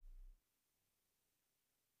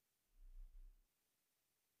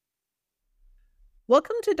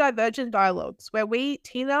Welcome to Divergent Dialogues, where we,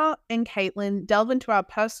 Tina and Caitlin, delve into our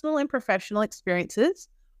personal and professional experiences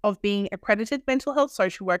of being accredited mental health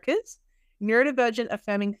social workers, neurodivergent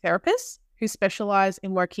affirming therapists who specialise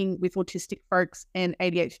in working with autistic folks and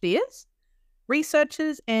ADHDers,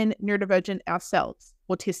 researchers and neurodivergent ourselves,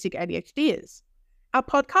 autistic ADHDers. Our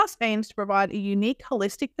podcast aims to provide a unique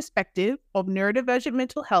holistic perspective of neurodivergent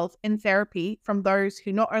mental health and therapy from those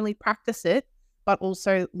who not only practice it, but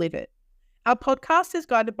also live it. Our podcast is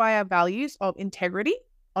guided by our values of integrity,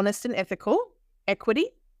 honest and ethical, equity,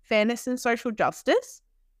 fairness and social justice,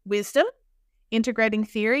 wisdom, integrating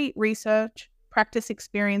theory, research, practice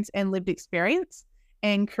experience and lived experience,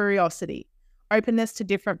 and curiosity, openness to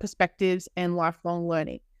different perspectives and lifelong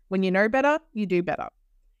learning. When you know better, you do better.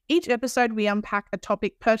 Each episode, we unpack a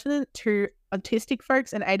topic pertinent to autistic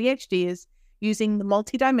folks and ADHDers using the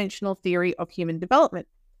multidimensional theory of human development,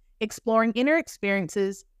 exploring inner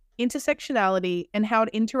experiences, intersectionality, and how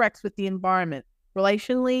it interacts with the environment,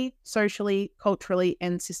 relationally, socially, culturally,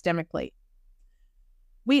 and systemically.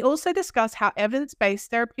 We also discuss how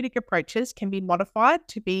evidence-based therapeutic approaches can be modified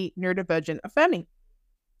to be neurodivergent affirming.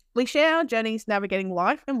 We share our journeys navigating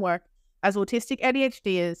life and work as autistic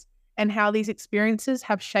ADHDers and how these experiences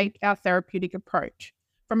have shaped our therapeutic approach.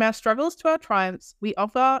 From our struggles to our triumphs, we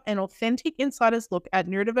offer an authentic insider's look at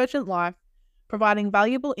neurodivergent life, providing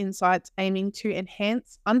valuable insights aiming to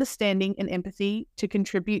enhance understanding and empathy to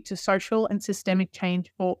contribute to social and systemic change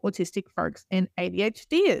for autistic folks and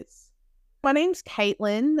ADHDers. My name's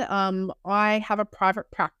Caitlin. I have a private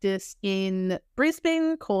practice in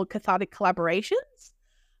Brisbane called Cathartic Collaborations.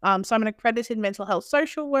 So I'm an accredited mental health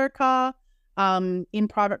social worker in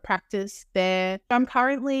private practice there. I'm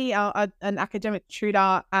currently an academic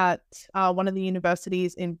tutor at one of the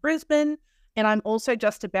universities in Brisbane. And I'm also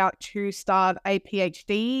just about to start a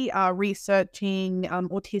PhD researching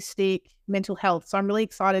autistic mental health. So I'm really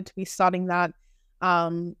excited to be starting that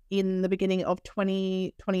in the beginning of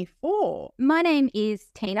 2024. My name is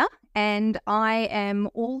Tina, and I am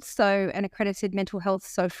also an accredited mental health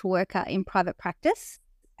social worker in private practice.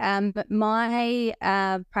 But my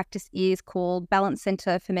practice is called Balance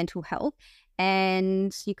Centre for Mental Health,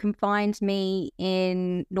 and you can find me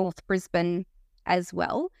in North Brisbane as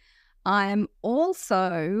well. I'm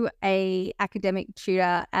also an academic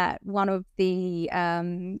tutor at one of the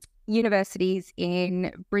universities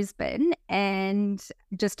in Brisbane and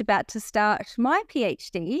just about to start my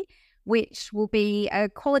PhD, which will be a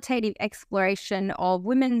qualitative exploration of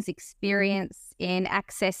women's experience in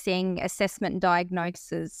accessing assessment and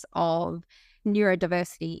diagnosis of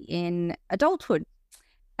neurodiversity in adulthood.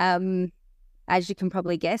 As you can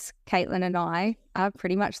probably guess, Caitlin and I are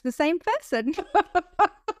pretty much the same person.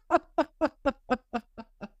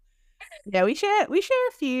 Yeah, we share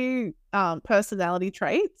a few personality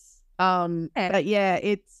traits. But yeah,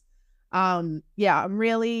 it's I'm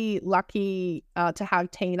really lucky to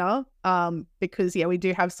have Tina because we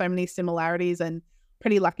do have so many similarities, and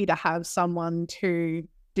pretty lucky to have someone to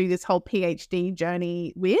do this whole PhD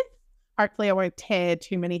journey with. Hopefully I won't tear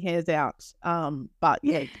too many hairs out. But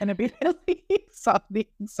yeah, it's gonna be really exciting.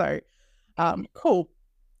 So cool.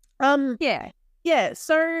 Yeah,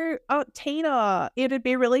 so Tina, it'd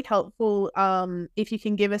be really helpful if you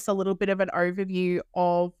can give us a little bit of an overview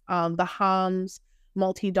of the HARM's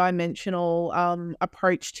multidimensional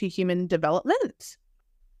approach to human development.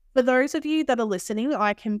 For those of you that are listening,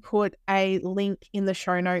 I can put a link in the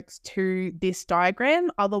show notes to this diagram.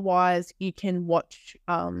 Otherwise, you can watch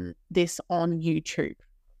this on YouTube.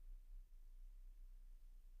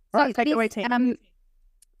 All right, take it away, Tina.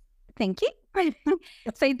 Thank you.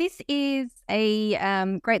 So this is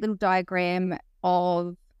a great little diagram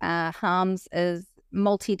of HARM's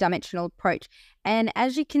multi-dimensional approach. And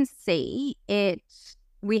as you can see,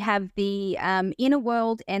 we have the inner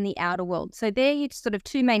world and the outer world. So they're sort of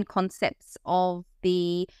two main concepts of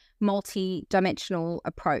the multi-dimensional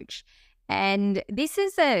approach. And this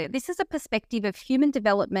is a perspective of human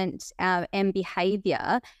development and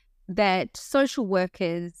behavior that social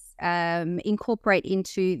workers incorporate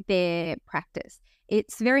into their practice.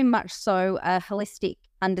 It's very much so a holistic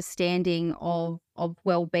understanding of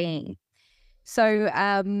well-being. So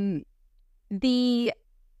the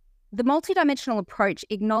multidimensional approach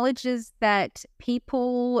acknowledges that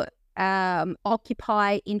people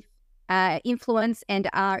occupy influence and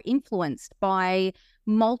are influenced by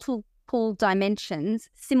multiple dimensions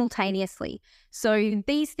simultaneously. So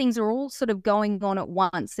these things are all sort of going on at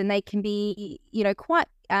once, and they can be,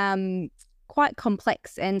 quite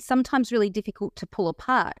complex and sometimes really difficult to pull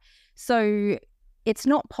apart. So it's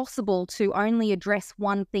not possible to only address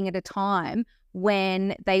one thing at a time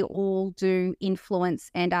when they all do influence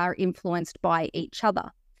and are influenced by each other.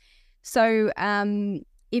 So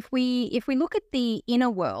if we look at the inner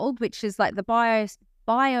world, which is like the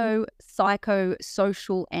bio, psycho,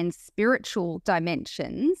 social, and spiritual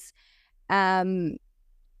dimensions,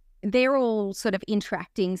 they're all sort of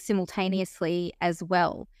interacting simultaneously as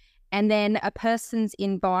well. And then a person's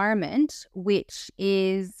environment, which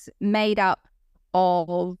is made up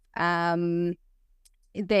of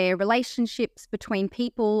their relationships between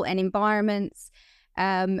people and environments,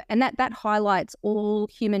 and that highlights all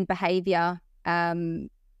human behavior.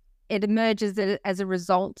 It emerges as a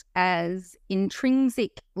result as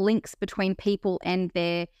intrinsic links between people and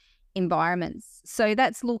their environments. So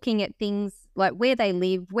that's looking at things like where they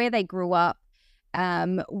live, where they grew up,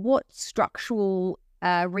 what structural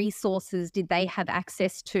resources did they have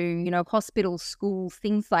access to, you know, hospitals, schools,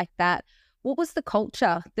 things like that. What was the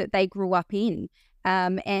culture that they grew up in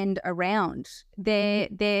and around?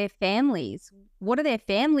 Their families. What are their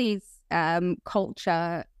families' family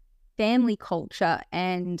culture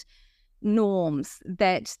and norms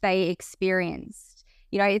that they experienced?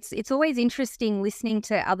 You know, it's always interesting listening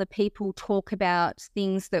to other people talk about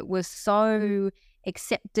things that were so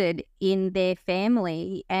accepted in their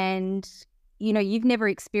family, and you know, you've never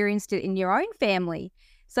experienced it in your own family.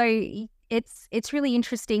 So it's really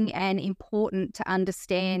interesting and important to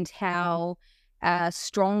understand how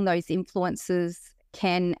strong those influences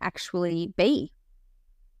can actually be.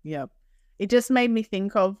 Yeah. It just made me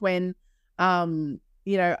think of when,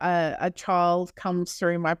 you know, a child comes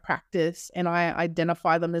through my practice and I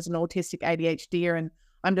identify them as an autistic ADHD, and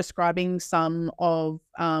I'm describing some of,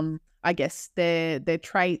 I guess, their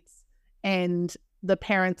traits, and the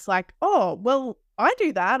parents like, oh, well, I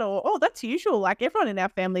do that, or, oh, that's usual. Like everyone in our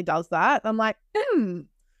family does that. I'm like,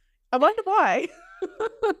 I wonder why.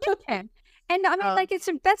 Yeah. And I mean, like,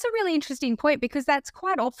 that's a really interesting point, because that's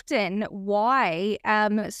quite often why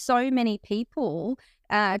so many people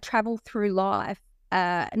travel through life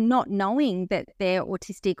not knowing that they're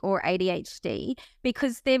autistic or ADHD,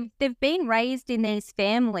 because they've been raised in these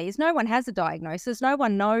families. No one has a diagnosis. No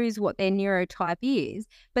one knows what their neurotype is,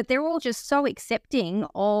 but they're all just so accepting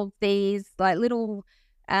of these like little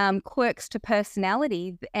quirks to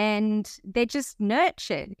personality, and they're just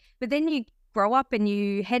nurtured. But then you grow up and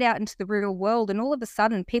you head out into the real world, and all of a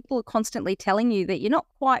sudden people are constantly telling you that you're not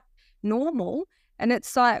quite normal. And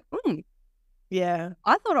it's like, yeah,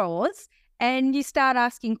 I thought I was. And you start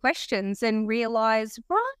asking questions and realize,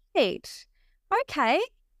 right, okay,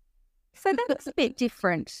 so that's a bit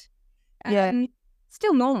different. yeah,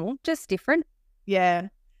 Still normal, just different. yeah.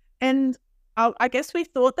 And I guess we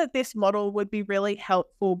thought that this model would be really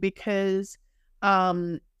helpful because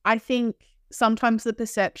I think sometimes the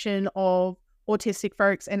perception of autistic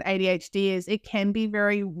folks and ADHD is it can be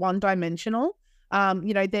very one-dimensional.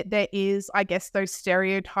 You know, that there is, I guess, those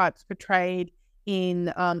stereotypes portrayed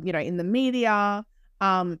in, you know, in the media.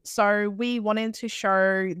 So we wanted to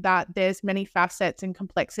show that there's many facets and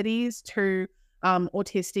complexities to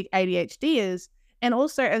autistic ADHDers. And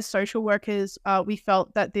also as social workers, we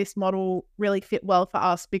felt that this model really fit well for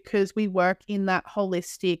us because we work in that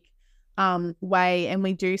holistic way, and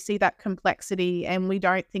we do see that complexity, and we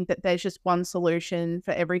don't think that there's just one solution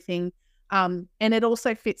for everything. And it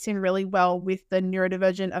also fits in really well with the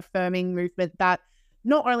neurodivergent affirming movement that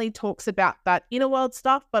not only talks about that inner world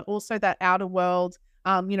stuff, but also that outer world,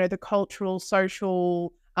 you know, the cultural,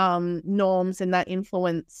 social norms and that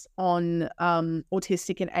influence on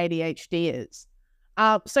autistic and ADHDers.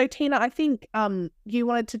 So Tina, I think you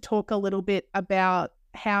wanted to talk a little bit about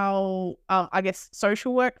how, I guess,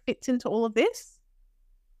 social work fits into all of this.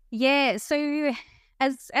 Yeah, so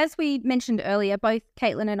as we mentioned earlier, both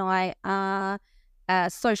Caitlin and I are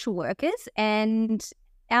social workers, and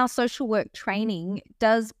our social work training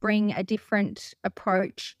does bring a different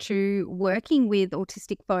approach to working with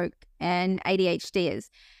autistic folk and ADHDers,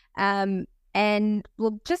 and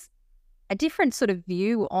well, just a different sort of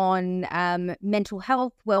view on mental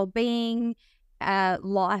health, well-being,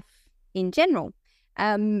 life in general.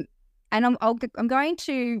 And I'm going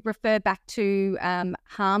to refer back to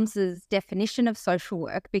Harms's definition of social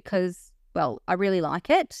work because, well, I really like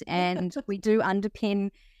it, and we do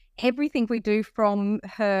underpin everything we do from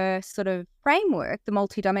her sort of framework, the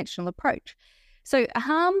multidimensional approach. So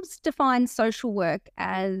Harms defines social work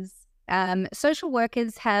as social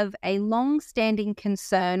workers have a long-standing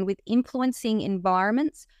concern with influencing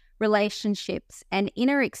environments, relationships, and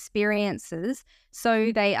inner experiences,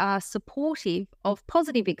 so they are supportive of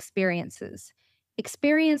positive experiences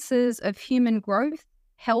of human growth,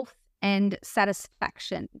 health, and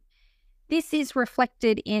satisfaction. This is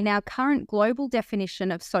reflected in our current global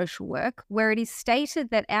definition of social work, where it is stated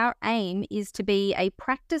that our aim is to be a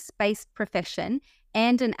practice-based profession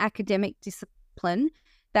and an academic discipline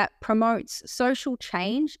that promotes social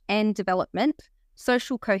change and development,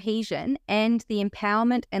 social cohesion, and the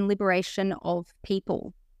empowerment and liberation of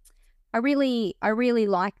people. I really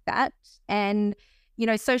like that. And,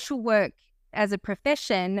 social work as a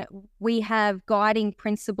profession, we have guiding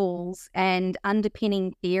principles and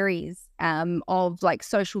underpinning theories of like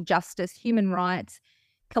social justice, human rights,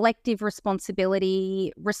 collective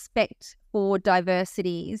responsibility, respect for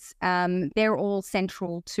diversities. They're all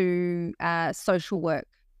central to social work.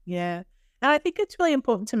 Yeah. And I think it's really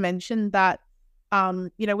important to mention that,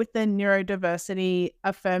 with the neurodiversity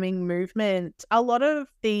affirming movement, a lot of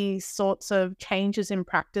these sorts of changes in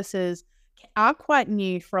practices are quite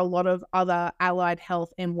new for a lot of other allied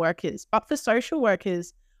health and workers. But for social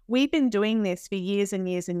workers, we've been doing this for years and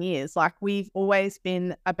years and years. Like, we've always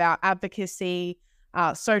been about advocacy,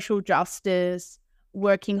 social justice,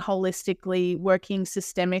 working holistically, working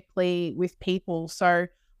systemically with people. So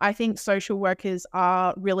I think social workers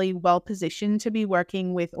are really well positioned to be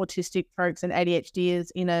working with autistic folks and ADHDers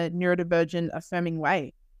in a neurodivergent affirming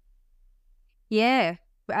way. Yeah.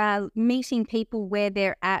 Meeting people where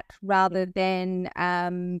they're at rather than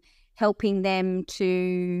helping them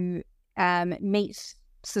to meet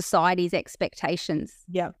society's expectations.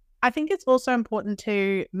 Yeah. I think it's also important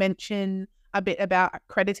to mention a bit about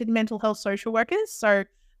accredited mental health social workers. So,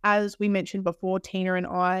 as we mentioned before, Tina and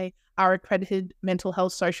I are accredited mental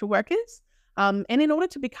health social workers. And in order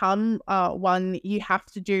to become one, you have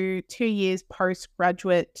to do 2 years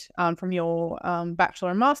postgraduate from your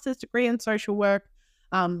bachelor and master's degree in social work,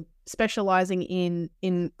 specializing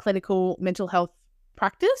in clinical mental health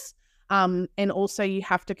practice. And also you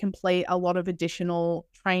have to complete a lot of additional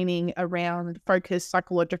training around focused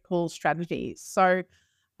psychological strategies. So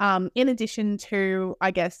in addition to,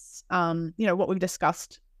 I guess, what we've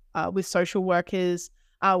discussed with social workers,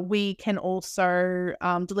 we can also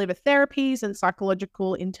deliver therapies and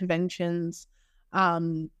psychological interventions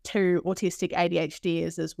to autistic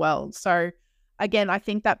ADHDers as well. So again, I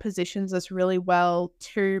think that positions us really well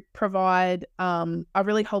to provide a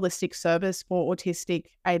really holistic service for autistic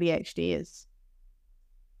ADHDers.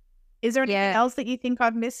 Is there anything else that you think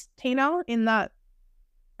I've missed, Tina, in that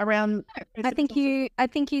around? I think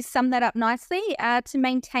you summed that up nicely. To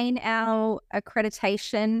maintain our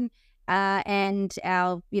accreditation and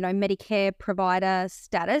our Medicare provider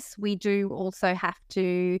status, we do also have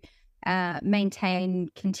to maintain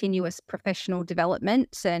continuous professional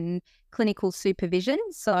development and clinical supervision.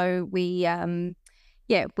 So we have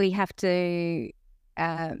to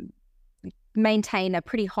maintain a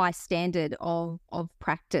pretty high standard of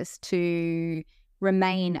practice to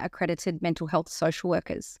remain accredited mental health social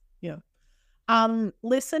workers. Yeah.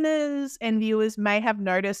 Listeners and viewers may have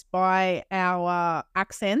noticed by our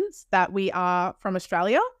accents that we are from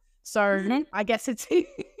Australia. So I guess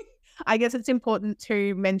it's important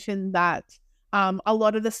to mention that a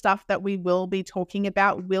lot of the stuff that we will be talking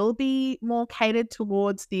about will be more catered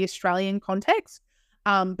towards the Australian context.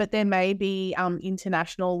 But there may be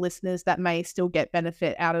international listeners that may still get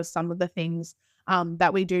benefit out of some of the things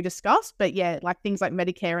that we do discuss. But yeah, like things like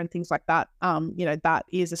Medicare and things like that, that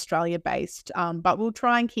is Australia based. But we'll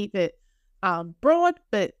try and keep it broad.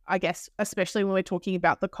 But I guess, especially when we're talking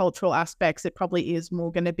about the cultural aspects, it probably is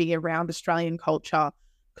more going to be around Australian culture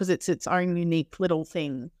because it's its own unique little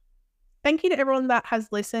thing. Thank you to everyone that has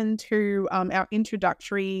listened to our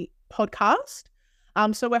introductory podcast.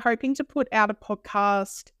 So we're hoping to put out a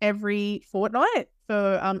podcast every fortnight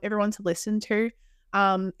for everyone to listen to.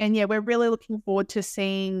 And yeah, we're really looking forward to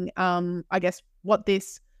seeing, I guess, what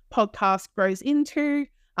this podcast grows into.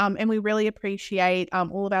 And we really appreciate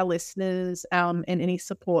all of our listeners and any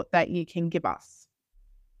support that you can give us.